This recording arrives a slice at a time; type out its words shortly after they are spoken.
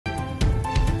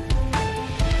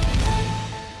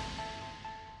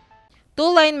2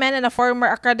 linemen and a former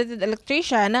accredited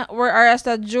electrician were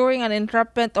arrested during an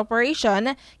entrapment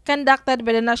operation conducted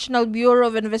by the National Bureau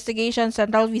of Investigation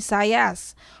Central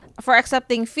Visayas for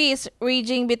accepting fees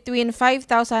ranging between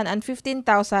 5,000 and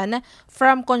 15,000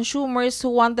 from consumers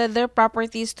who wanted their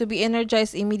properties to be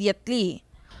energized immediately.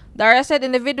 The arrested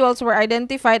individuals were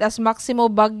identified as Maximo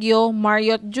Baguio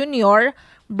Marriott Jr.,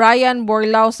 Brian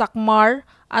Borlao Sacmar,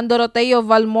 and Doroteo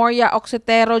Valmoria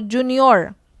Oxetero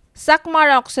Jr. Sacmar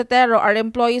and Oxetero are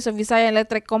employees of Visayan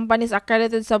Electric Company's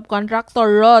accredited subcontractor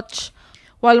Roch,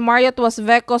 while Marriott was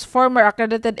VECO's former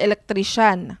accredited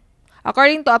electrician.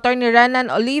 According to Attorney Renan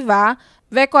Oliva,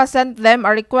 VECO sent them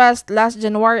a request last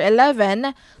January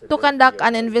 11 to conduct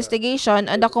an investigation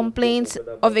on the complaints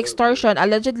of extortion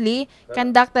allegedly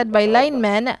conducted by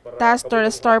linemen tasked to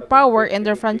restore power in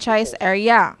their franchise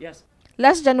area.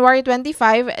 Last January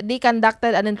 25, they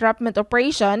conducted an entrapment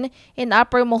operation in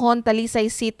Upper Mohon,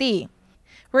 Talisay City,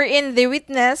 wherein they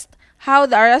witnessed how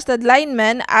the arrested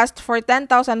linemen asked for 10,000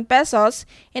 pesos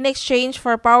in exchange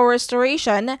for power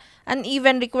restoration and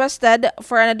even requested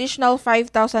for an additional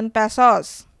 5,000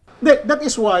 pesos. That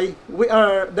is why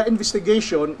the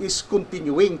investigation is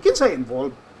continuing. Kinsa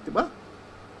involved, di ba?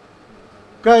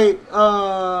 Kay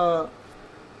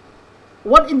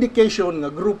one indication nga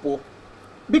grupo,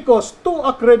 because 2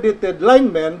 accredited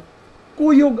linemen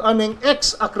kuyog aning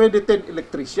ex-accredited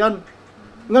electrician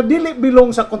nga dili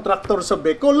bilong sa contractor sa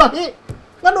BECO, lahi.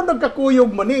 Ngano nagkakuyog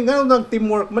man ni, ngano nag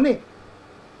teamwork man ni.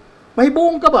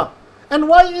 Mahibuong ka ba? And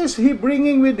why is he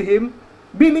bringing with him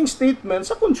billing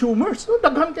statements sa consumers? No,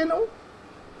 daghan kay no.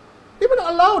 Di man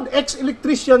allowed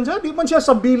ex-electrician siya, di man siya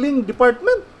sa billing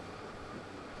department.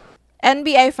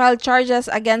 NBI filed charges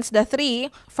against the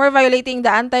 3 for violating the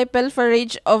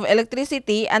anti-pilferage of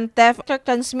electricity and theft of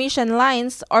transmission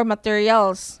lines or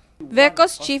materials.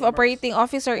 VECO's Chief Operating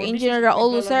Officer Engineer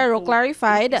Raul Lucero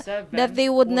clarified that they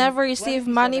would never receive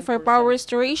money for power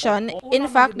restoration. In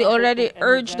fact, they already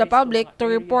urged the public to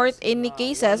report any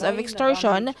cases of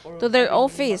extortion to their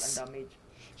office.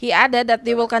 He added that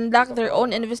they will conduct their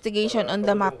own investigation on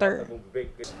the matter.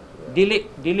 Dili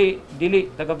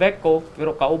taga VECO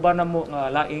pero kauban na mo nga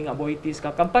laing aboitis ka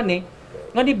company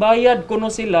nga dibayad kuno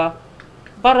sila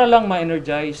para lang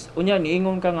ma-energize. Unya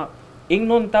niingon ka nga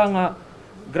ingnon ta nga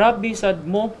grabe sad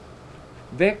mo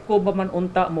VECO ba man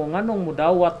unta mo nganong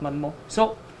mudawat man mo.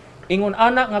 So ingon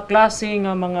ana nga klase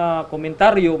nga mga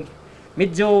komentaryo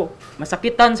medyo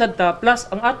masakitan sad ta,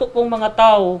 plus ang ato pong mga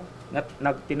tao nga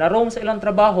nagtinarong sa ilang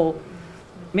trabaho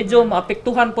medyo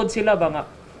maapektuhan pod sila ba nga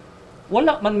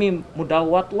wala man mi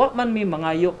mudawat, wa man mi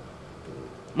mangayo.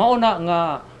 Mauna nga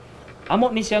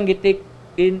amo ni siyang gitik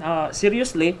in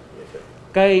seriously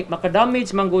kay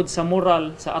makadamage man gud sa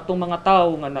moral sa atong mga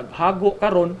tawo nga naghago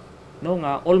karon no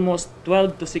nga almost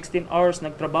 12 to 16 hours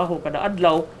nagtrabaho kada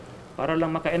adlaw para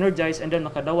lang maka-energize and then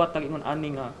makadawat tag ingon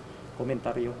ani nga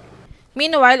komentaryo.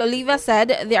 Meanwhile, Oliva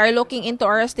said they are looking into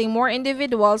arresting more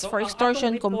individuals for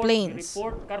extortion complaints.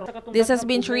 This has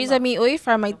been Sheriza Uy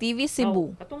from my TV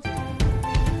Cebu.